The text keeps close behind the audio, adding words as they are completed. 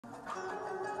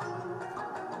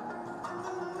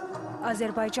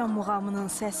Azərbaycan muğamının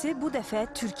səsi bu dəfə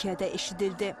Türkiyədə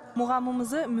eşidildi.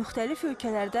 Muğamımızı müxtəlif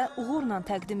ölkələrdə uğurla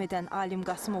təqdim edən Alim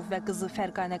Qasımov və qızı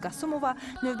Fərqanə Qasımova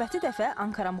növbəti dəfə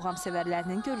Ankara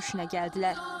muğamsevərlərinin görüşünə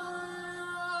gəldilər.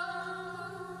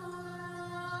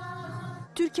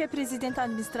 Türkiyə Prezident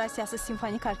Administrasiyası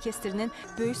Simfonik Orkestrinin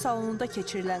böyük salonunda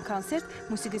keçirilən konsert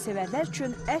musiqisevərlər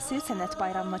üçün əsl sənət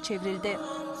bayramına çevrildi.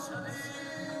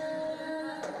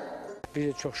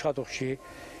 Biz çox şadıq ki,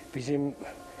 bizim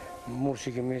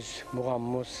musiqimiz,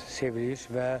 muğamımız sevilir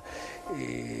və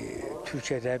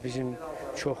Türkiyədə bizim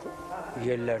çox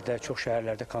yerlərdə, çox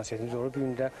şəhərlərdə konsertimiz olur.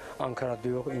 Bugün də Ankarada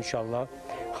yox, inşallah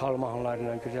xalq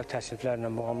mahnılarıyla, gözəl təsniflərlə,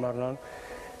 muğamlarla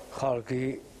xalqı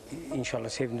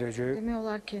inşallah sevindirəcək. Demək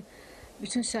olar ki,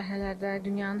 bütün səhnələrdə,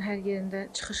 dünyanın hər yerində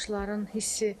çıxışların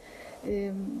hissi,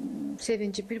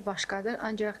 sevinci bir başqadır.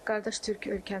 Ancaq qardaş Türk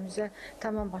ölkəmizə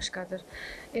tamam başqadır.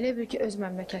 Elə bil ki, öz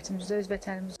məmləkətimizdə, öz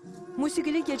vətənimizdə.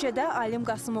 Musiqili gecədə Alim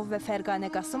Qasımov və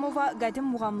Fərqanə Qasımova qədim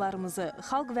muğamlarımızı,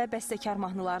 xalq və bəstəkar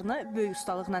mahnılarını böyük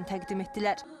ustalıqla təqdim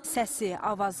etdilər. Səsi,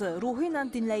 avazı, ruhu ilə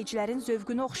dinləyicilərin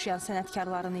zövqünü oxşayan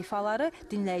sənətkarların ifaları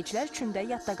dinləyicilər üçün də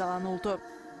yadda qalan oldu.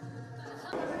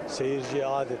 Seyirciyi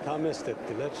adeta mest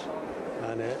ettiler.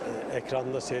 Yani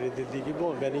ekranda seyredildiği gibi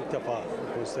ben ilk defa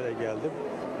konsere geldim.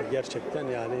 Gerçekten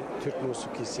yani Türk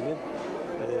musikisinin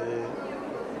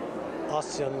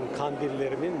Asya'nın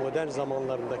kandillerinin modern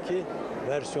zamanlarındaki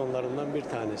versiyonlarından bir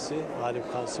tanesi. Alim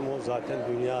Qasımov zaten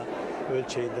dünya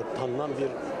ölçeğinde tanınan bir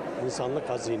insanlık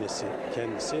hazinesi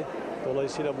kendisi.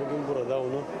 Dolayısıyla bugün burada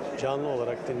onu canlı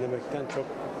olarak dinlemekten çok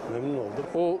memnun oldum.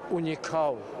 O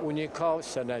unikal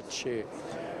sənətçi.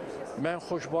 Mən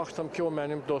xoşbaxtım ki, o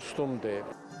mənim dostumdur.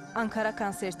 Ankara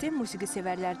konserti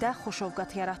musiqisevərlərdə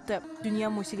xoşovqat yaratdı. Dünya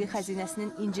musiqi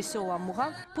xəzinəsinin incisi olan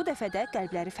muğam bu dəfə də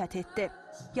qəlbləri fəth etdi.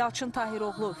 Yalçın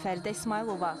Tahiroğlu, Fəridə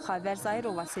İsmailova, Xavər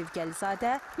Zahirova,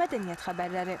 Sevgəlizadə, Mədəniyyət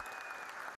xəbərləri.